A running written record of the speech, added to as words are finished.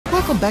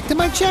welcome back to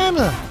my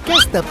channel.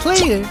 Guess the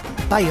player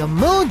by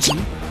emoji,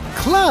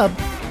 club,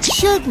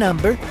 shirt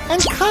number,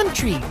 and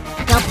country.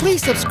 Now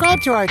please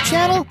subscribe to our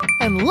channel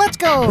and let's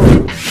go!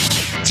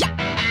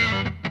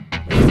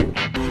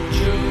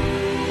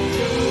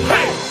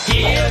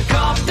 Hier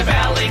kommt der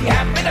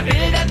Bellingham, mit der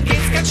Bildern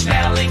geht's ganz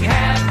schnell in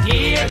Hand.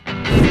 Hier.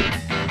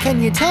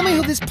 Can you tell me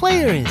who this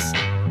player is?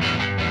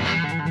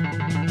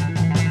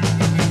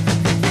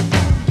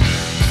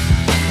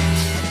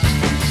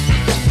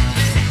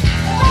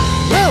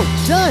 Well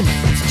done!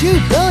 It's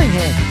Jude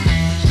Bellingham.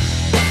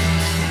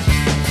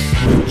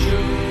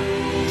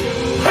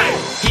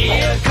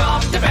 Hier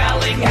kommt der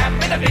Bellingham,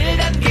 mit der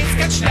Bildern geht's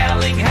ganz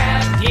schnell in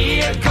Hand.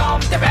 Hier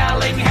kommt der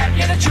Bellingham,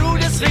 ja der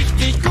Jude ist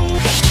richtig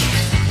gut.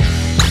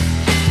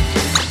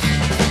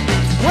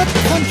 What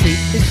country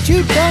is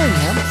Jude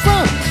Bellingham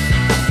from?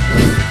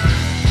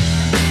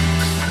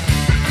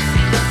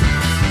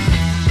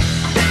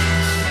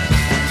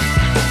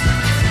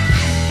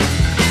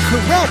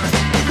 Correct!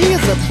 He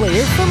is a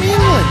player from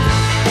England.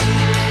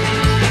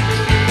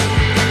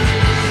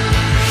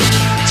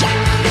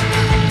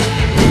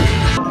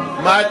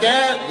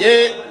 Matin,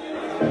 yeah.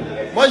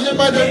 Moi j'ai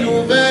pas de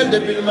nouvelles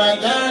depuis le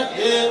matin,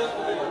 yeah.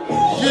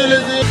 Je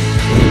les ai.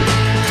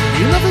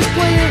 You know this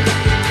player?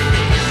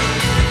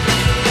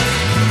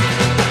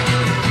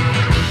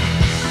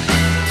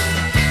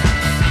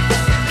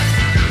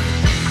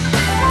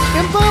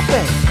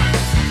 Mbappe.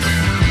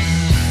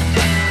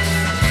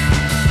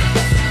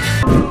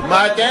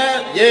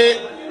 Matin, yeah.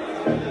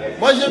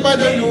 Moi j'ai pas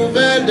de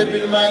nouvelles depuis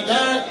le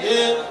matin,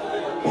 yeah.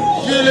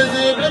 Je les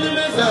ai plein de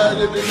messages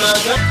depuis le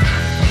matin.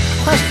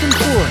 Question 4.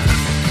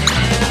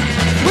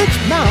 Which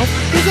mouth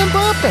is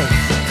Mbappe's?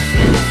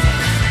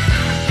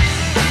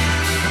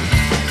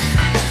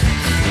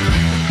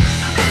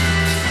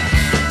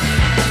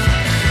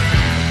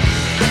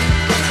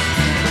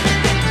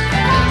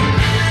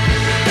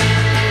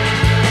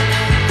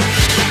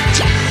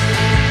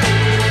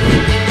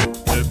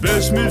 The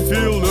best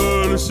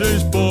midfielder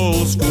since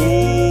Paul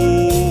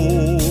Scholes.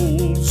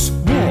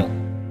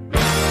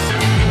 Do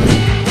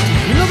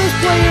you know this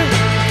player?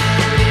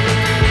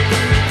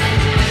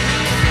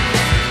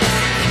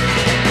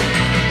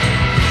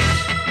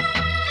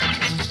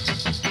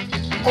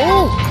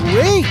 Oh,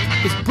 great!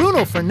 It's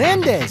Bruno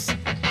Fernandes.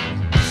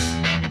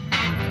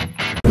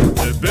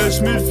 The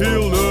best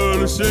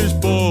midfielder since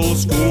Paul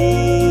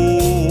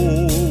Scholes.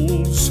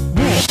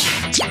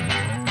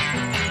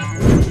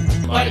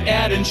 Weil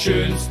den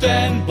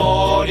schönsten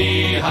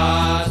Body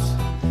hat.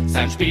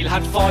 Sein Spiel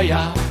hat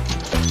Feuer,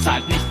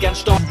 zahlt nicht gern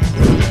Steuern.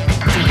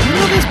 Do you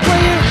know this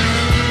player?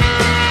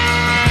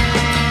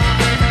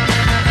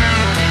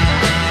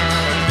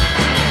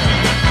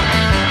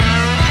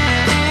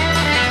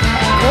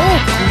 Oh,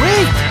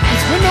 great!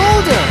 It's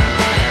Ronaldo.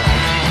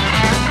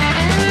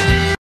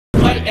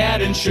 Weil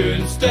den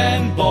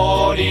schönsten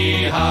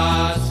Body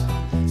hat.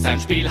 Sein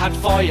Spiel hat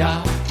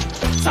Feuer,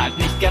 zahlt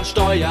nicht gern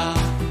Steuer.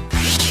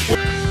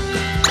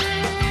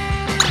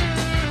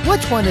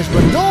 Which one is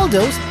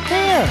Ronaldo's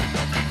hair?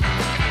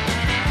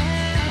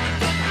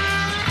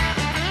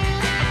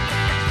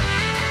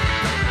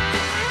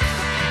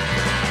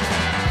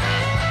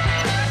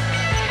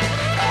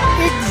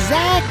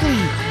 Exactly!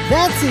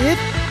 That's it!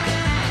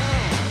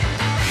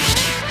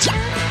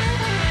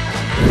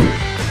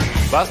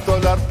 Basta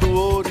olhar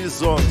pro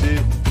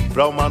horizonte,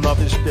 pra uma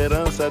nova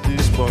esperança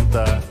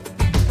despontar.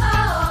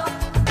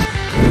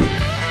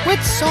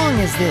 Which song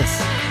is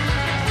this?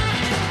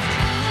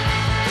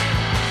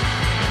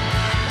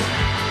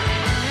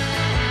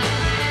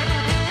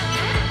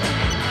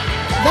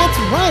 That's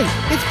right!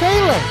 It's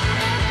Pele!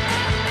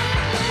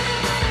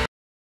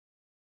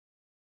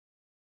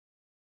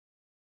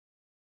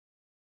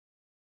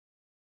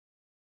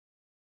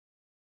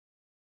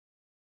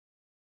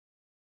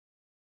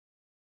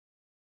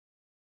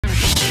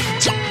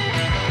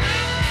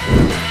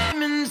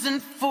 Diamonds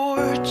and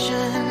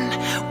fortune,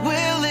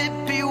 will it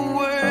be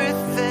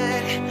worth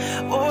it,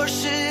 or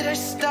should I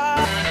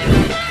stop?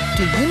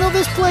 Do you know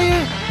this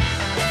player?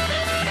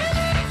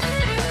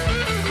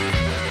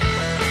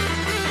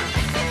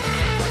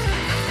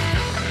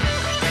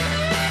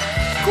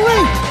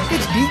 Great!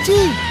 It's BG!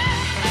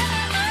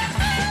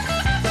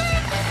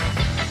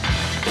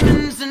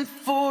 Diamonds and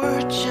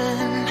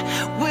fortune,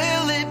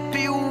 will it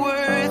be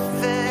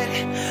worth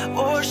it,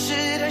 or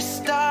should I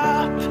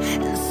stop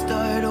and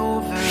start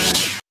over?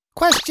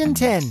 Question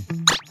 10.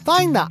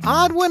 Find the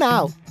odd one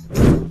out.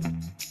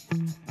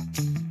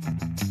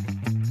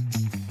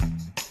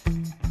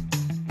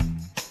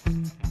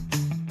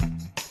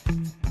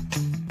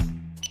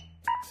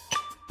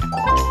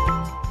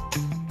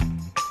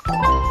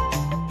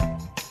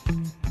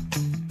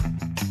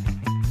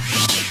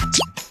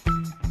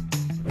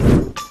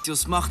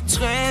 Vinicius macht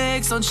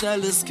Tricks und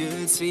schnelle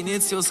Skills.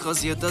 Vinicius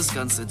rasiert das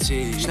ganze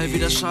Team. Schnell wie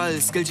der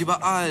Schall, skillt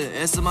überall.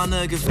 Er ist immer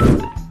ne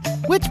Gefühl.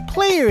 Which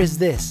player is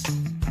this?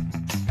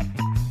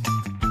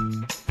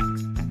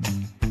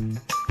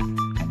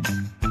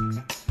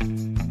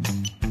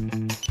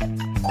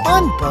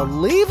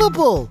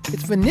 Unbelievable!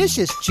 It's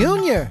Vinicius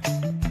Jr.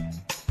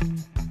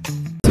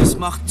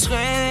 macht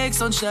Tricks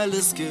und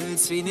schnelle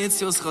Skills.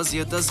 Vinicius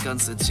rasiert das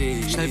ganze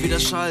Team. Schnell wie der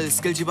Schall,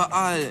 skillt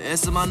überall, er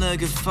ist immer eine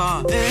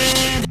Gefahr.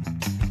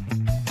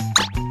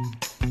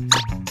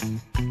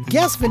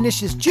 Guess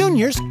Vinicius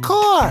Jr.'s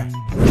car.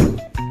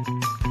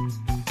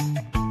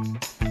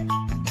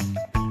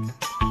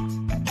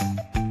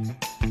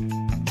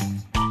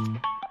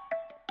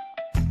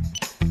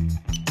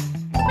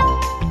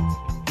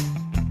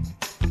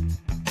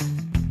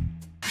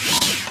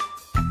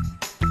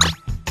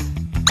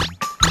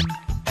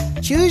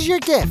 Choose your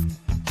gift.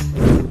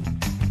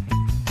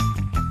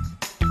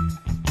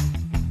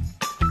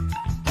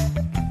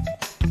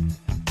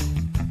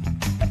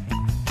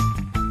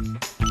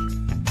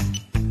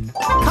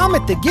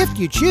 Comment the gift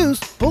you choose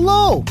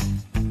below.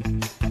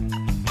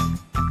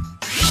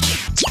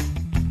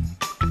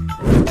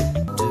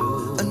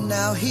 And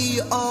now he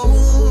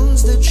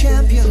owns the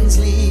Champions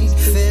League,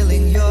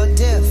 filling your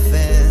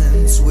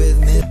defense with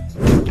me.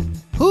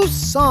 Whose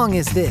song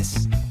is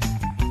this?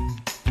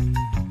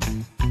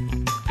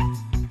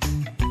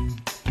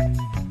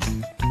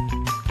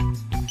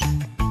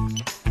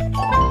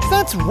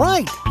 That's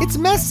right, it's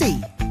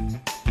Messi.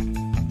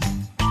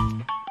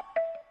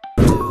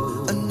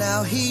 And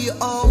now he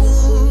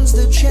owns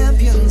the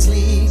Champions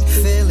League,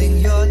 filling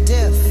your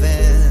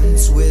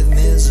defense with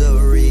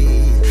misery.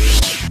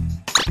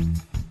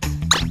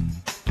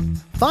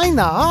 Find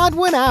the odd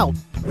one out.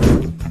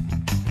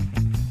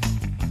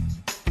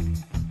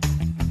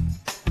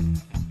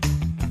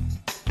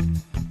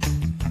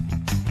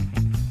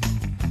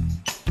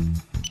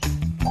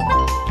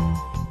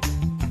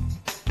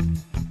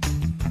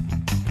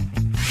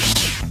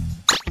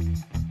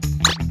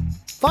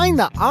 Find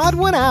the odd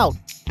one out.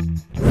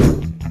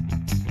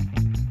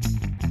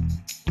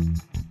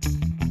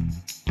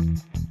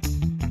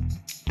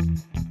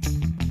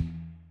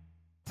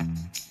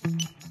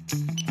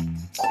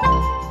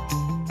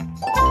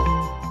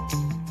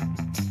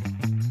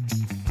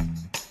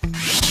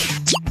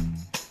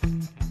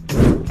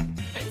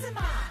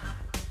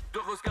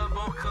 Doch es gab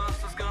auch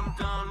krasse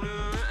Skandale,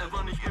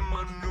 war nicht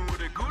immer nur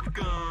der Good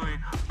Guy.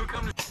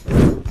 Bekam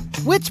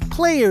Which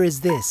player is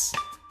this?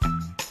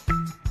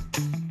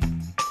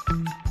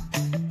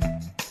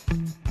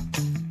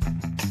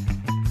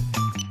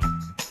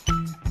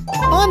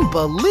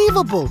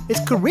 Unbelievable! It's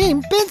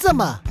Karim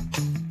Benzema.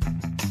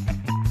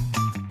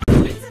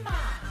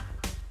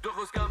 Doch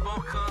es gab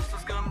auch krasse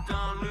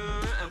Skandale,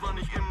 war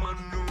nicht immer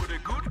nur der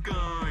Good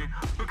Guy.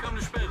 Bekam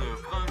eine Sperre,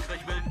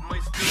 Frankreich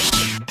Weltmeister.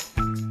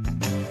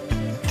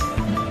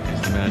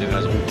 He's the man who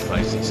has all the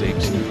pace, it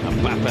seems.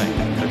 Mbappe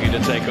looking to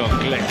take on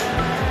Click.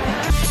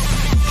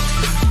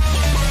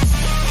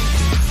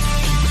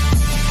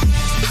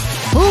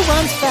 Who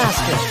runs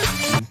faster?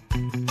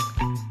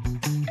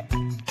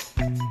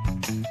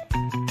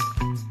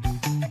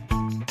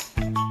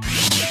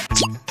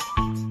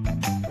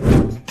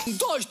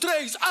 2,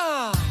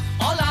 3,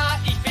 Hola,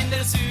 ich bin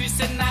der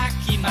süße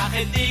Naki,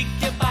 mache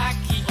dicke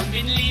Backi und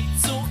bin lieb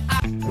zu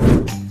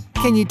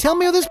Can you tell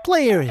me who this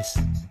player is?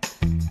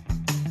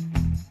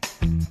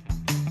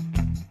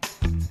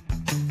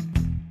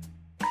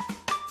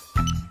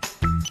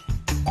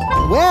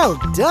 Well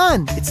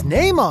done! It's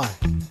Neymar.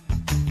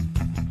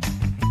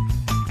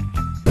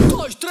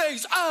 2, 3,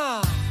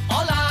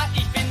 Hola,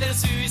 ich bin der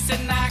süße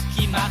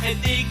Naki, mache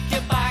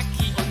dicke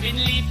Backi und bin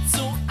lieb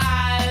zu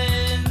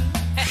allen.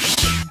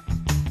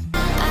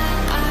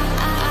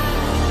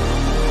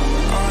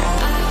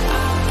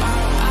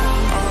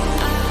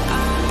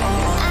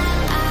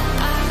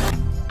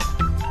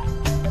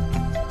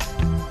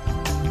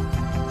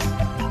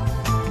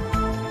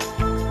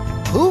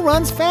 Who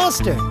runs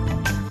faster?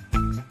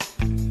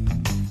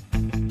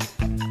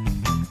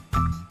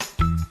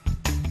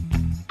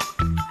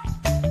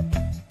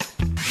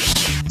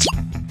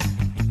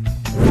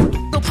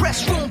 The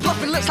press room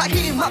bluffing, looks like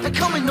he might be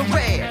coming to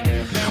red.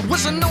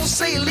 Was a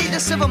no-say leader,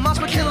 7 miles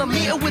per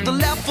kilometer with the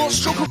left full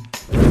stroke.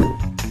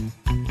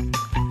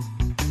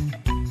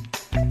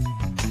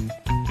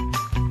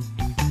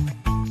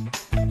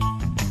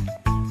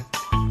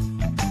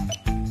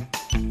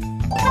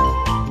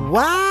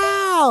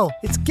 Wow!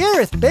 It's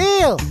Gareth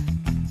Bale.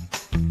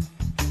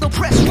 The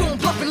press room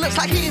bluffing, looks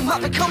like he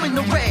might be coming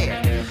to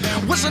red.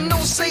 Was a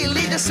no-say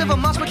leader, 7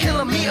 miles per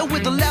kilometer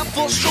with the left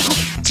full stroke.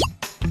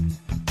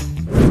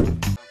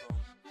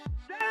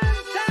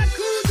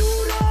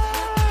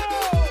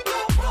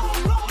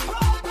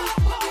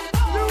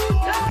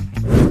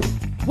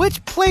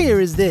 Which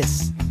player is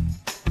this?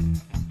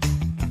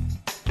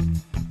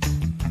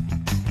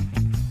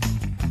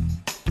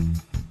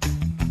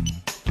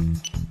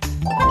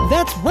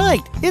 That's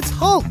right, it's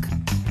Hulk.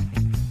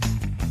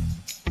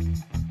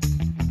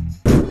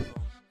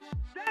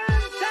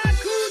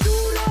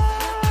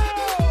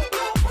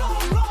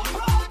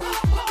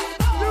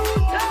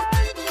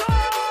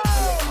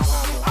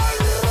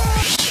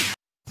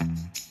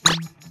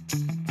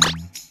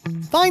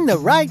 Find the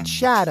right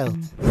shadow.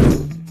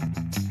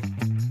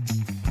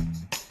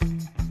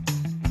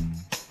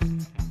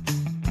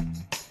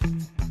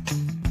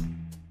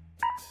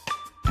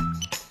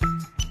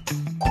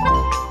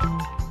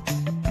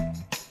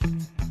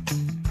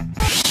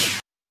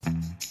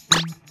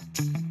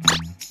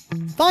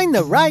 Find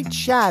the right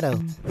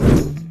shadow.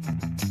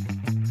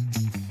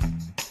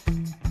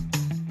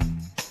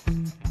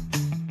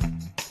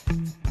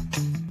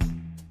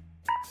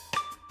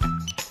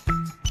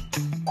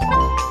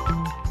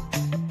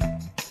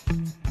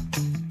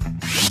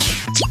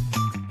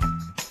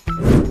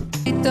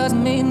 It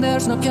doesn't mean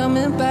there's no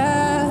coming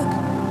back.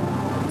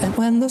 And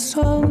when the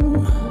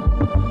sun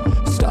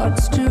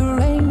starts to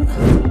rain.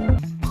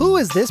 Who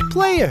is this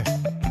player?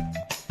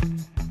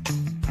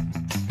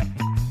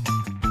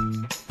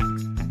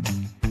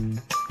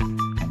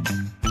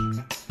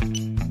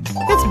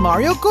 It's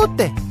Mario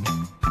Cote.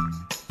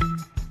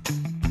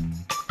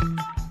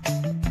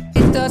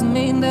 It doesn't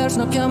mean there's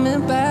no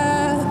coming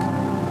back.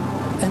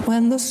 And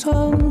when the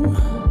sun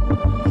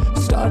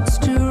starts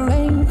to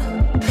rain.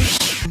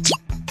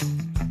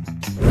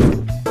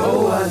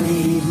 Oh, I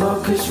need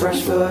Marcus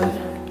Rashford.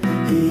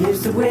 He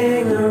is the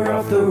winger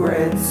of the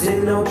Reds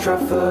in Old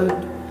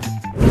Trafford.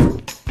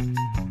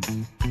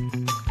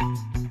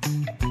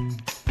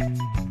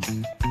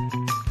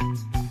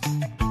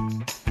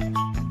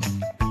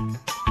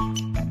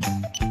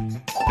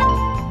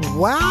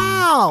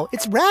 Wow,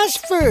 it's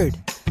Rashford.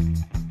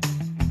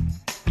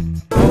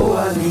 Oh,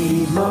 I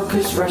need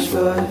Marcus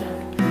Rashford.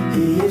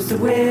 He is the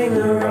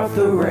winger of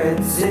the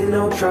Reds in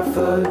Old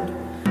Trafford.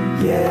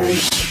 Yeah.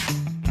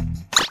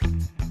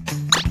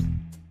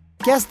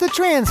 Guess the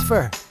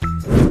transfer.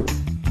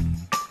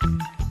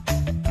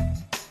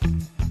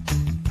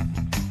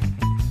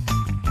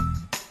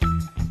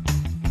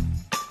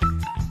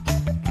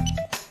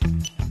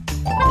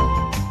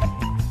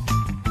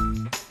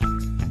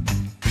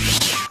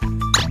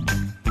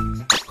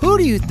 Who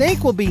do you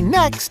think will be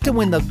next to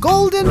win the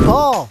golden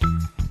ball?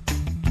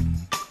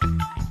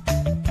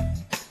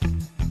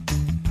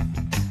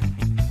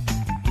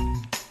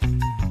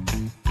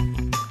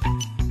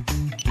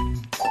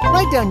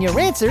 Write down your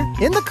answer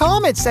in the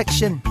comment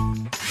section.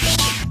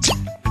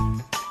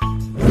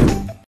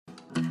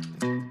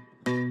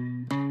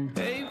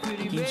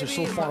 Teams are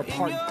so far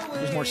apart.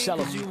 There's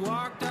Marcelo.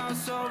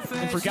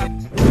 And forgot.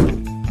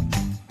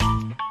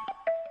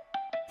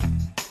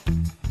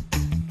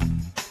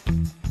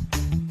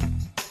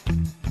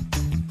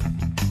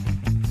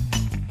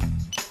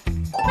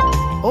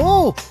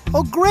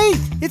 Oh great!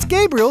 It's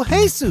Gabriel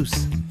Jesus.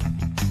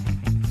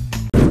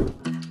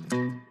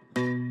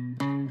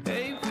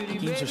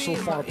 Teams are so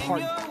far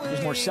apart.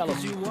 There's Marcelo.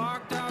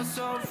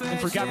 And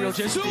for Gabriel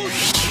Jesus.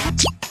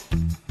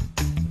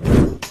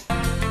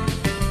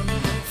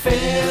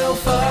 Phil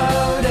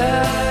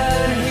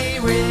Foden, he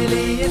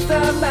really is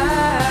the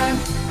man.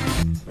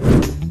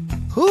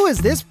 Who is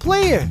this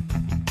player?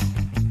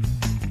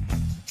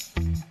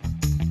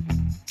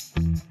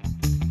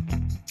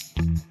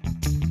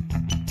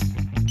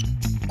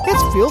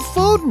 It's Phil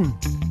Foden.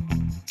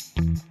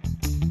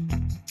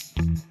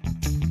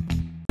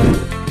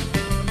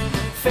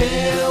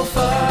 Phil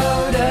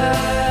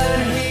Foden,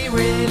 he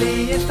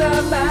really is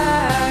the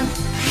man.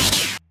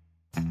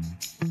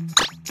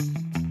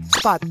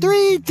 Spot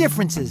 3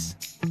 differences.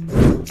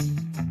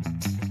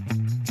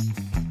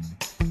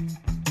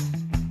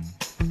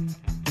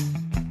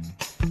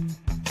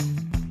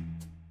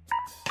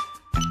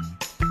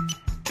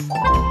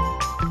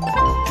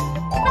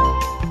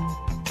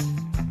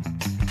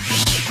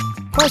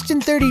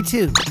 Question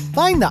 32.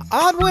 Find the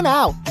odd one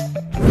out.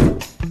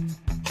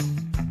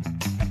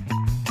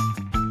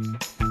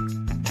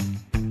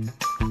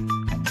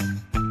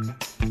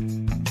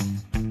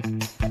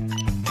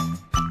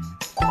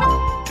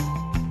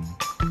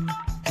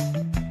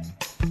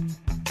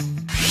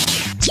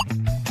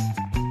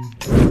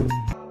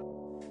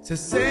 Se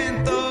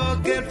sento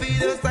che il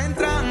figlio sta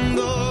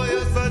entrando,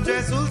 io sto già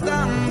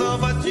esultando,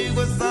 facci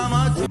questa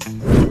magia.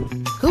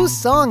 Whose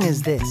song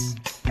is this?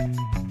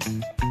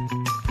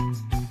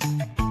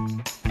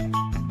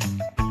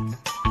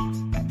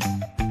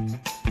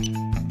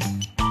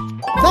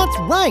 That's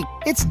right,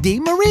 it's Di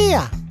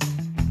Maria.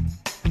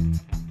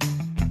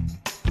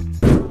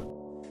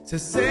 Se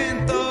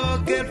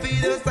sento che il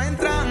figlio sta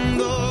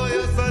entrando,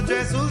 io sto già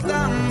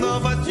esultando,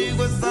 facci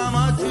questa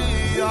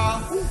magia.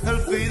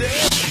 Il figlio.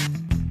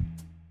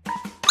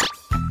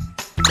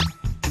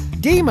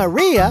 Di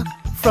Maria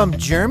from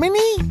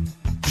Germany?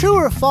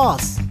 True or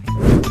false?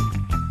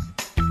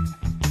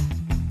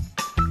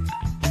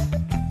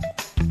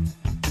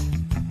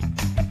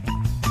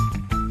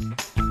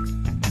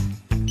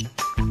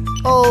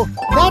 Oh,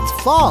 that's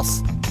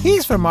false.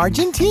 He's from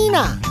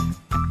Argentina.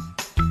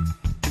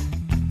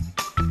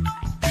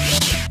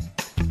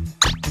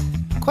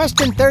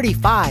 Question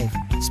 35.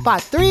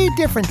 Spot 3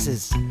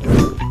 differences.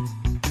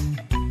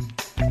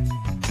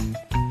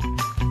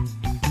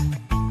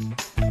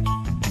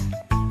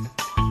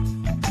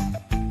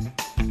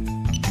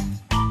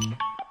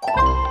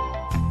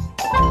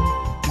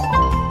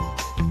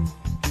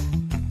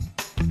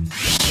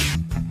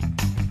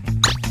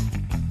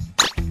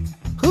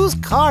 Whose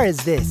car is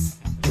this?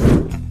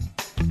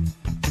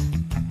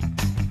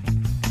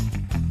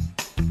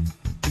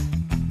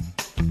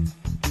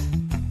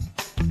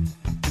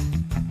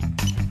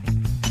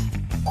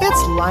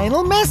 It's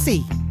Lionel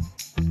Messi.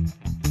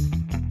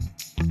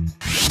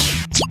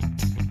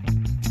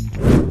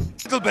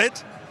 Little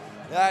bit.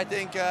 Yeah, I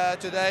think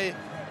today,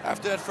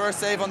 after that first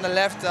save on the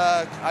left,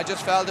 I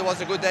just felt it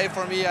was a good day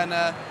for me. And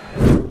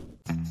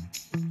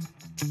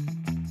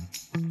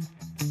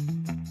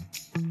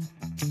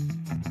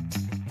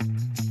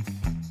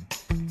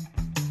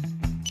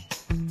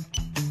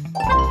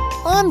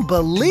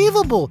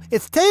Unbelievable!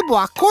 It's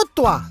Teboa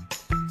Courtois.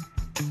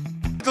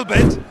 Little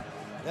bit.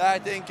 Yeah, I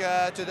think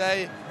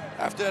today,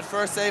 after that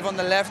first save on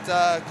the left,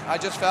 I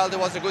just felt it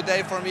was a good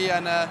day for me.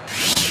 And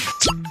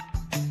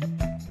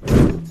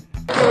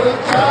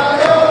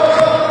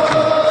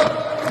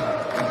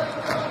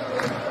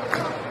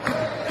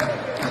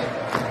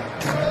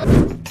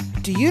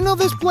Do you know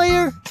this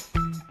player?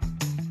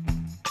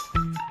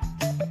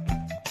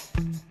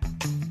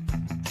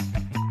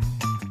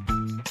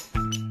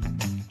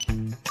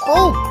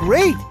 Oh,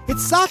 great!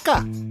 It's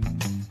Saka.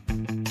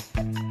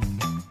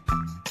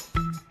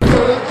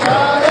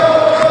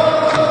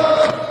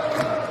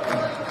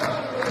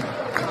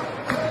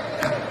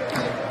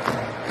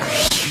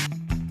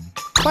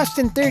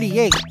 Question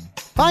 38.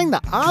 Find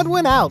the odd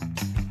one out.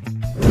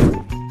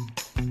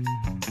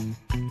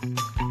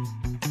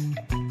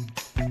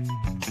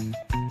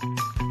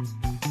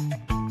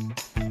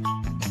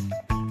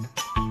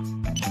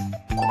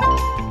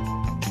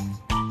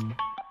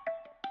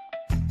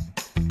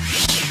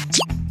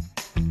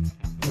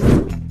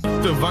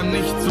 War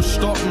nicht zu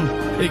stoppen,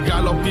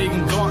 egal ob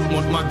gegen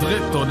Dortmund,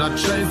 Madrid oder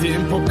Chelsea,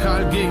 im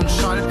Pokal gegen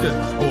Schalke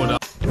oder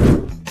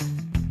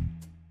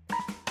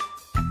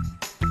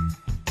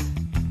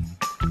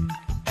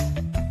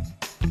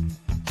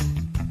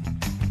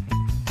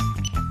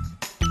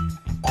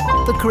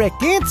The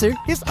correct answer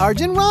is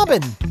Arjen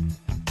Robben.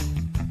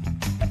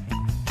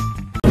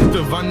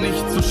 war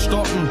nicht zu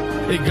stoppen,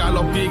 egal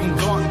ob gegen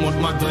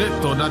Dortmund, Madrid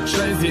oder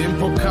Chelsea, im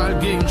Pokal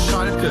gegen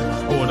Schalke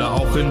oder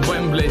auch in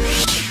Wembley.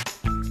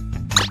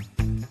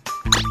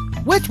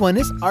 Which one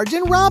is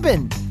Arjen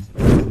Robben?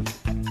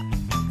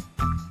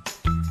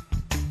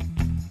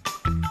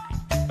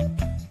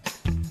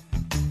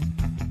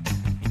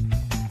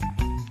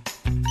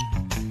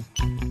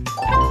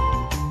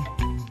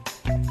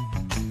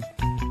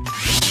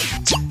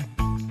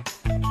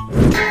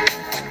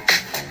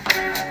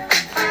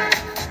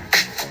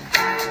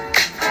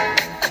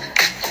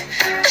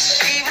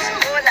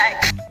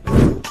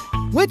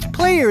 Which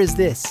player is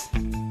this?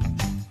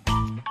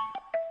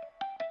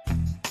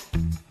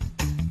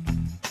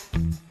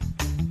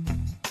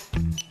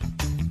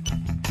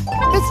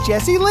 It's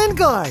Jesse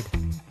Lingard.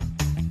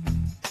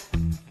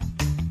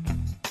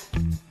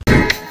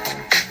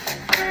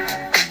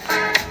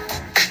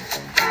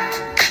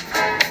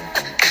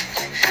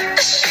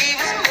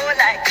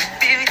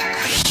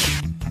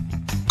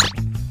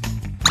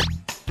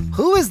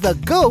 Who is the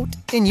GOAT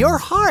in your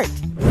heart?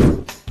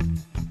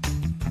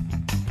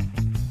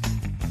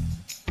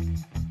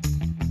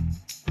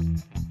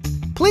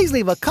 Please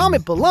leave a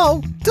comment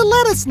below to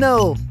let us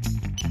know.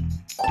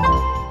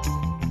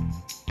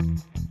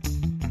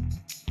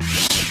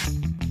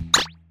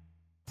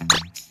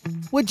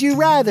 Would you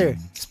rather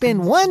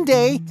spend one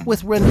day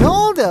with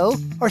Ronaldo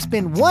or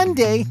spend one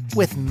day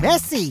with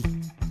Messi?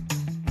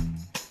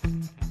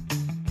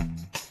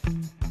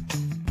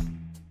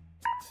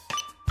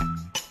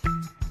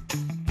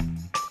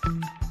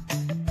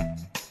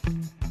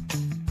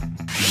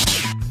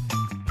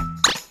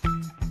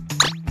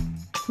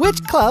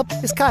 Which club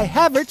is Kai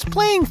Havertz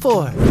playing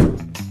for?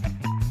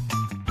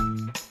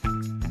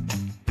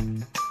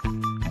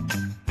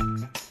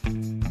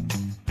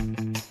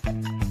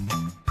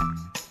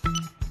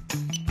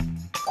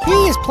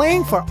 He is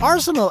playing for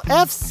Arsenal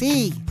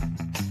FC.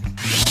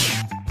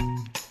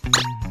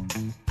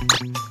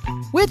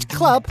 Which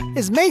club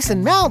is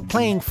Mason Mount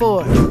playing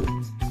for?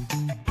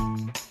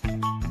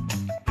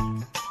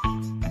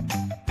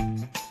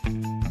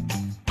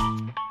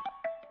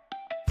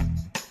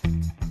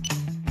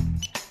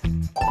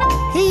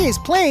 He is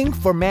playing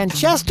for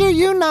Manchester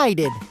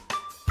United.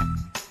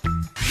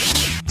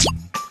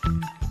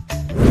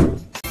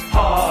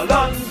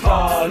 Haaland,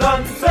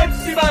 Haaland,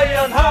 selbst die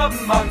Bayern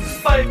haben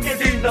Angst, bald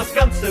geht ihnen das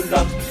ganze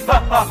Land.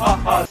 Ha, ha, ha,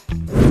 ha.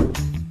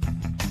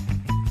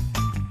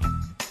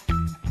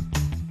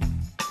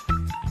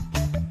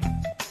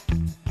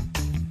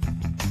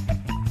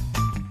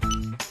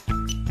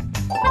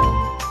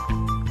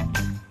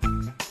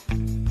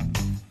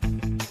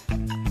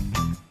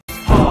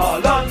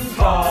 Haaland,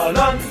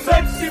 Haaland,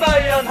 selbst die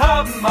Bayern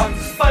haben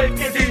Angst, bald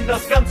geht ihnen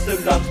das ganze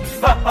Land.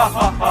 Ha, ha,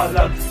 ha, ha,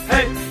 Land,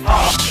 hey,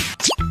 ha.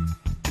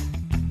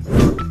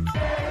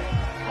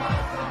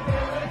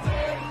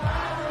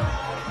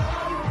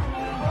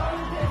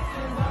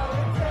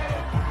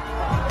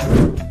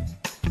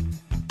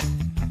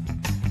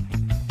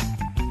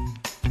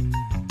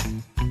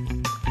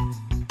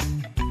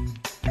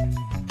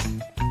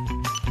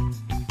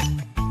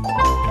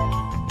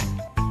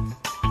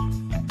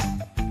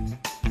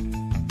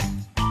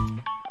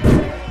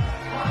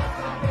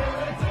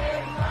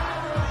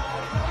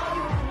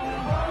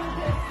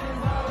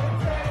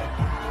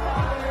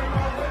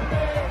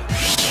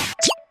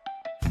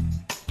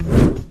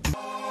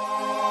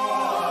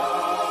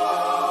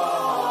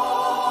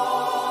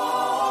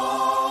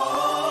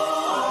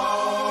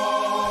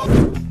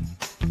 Ball.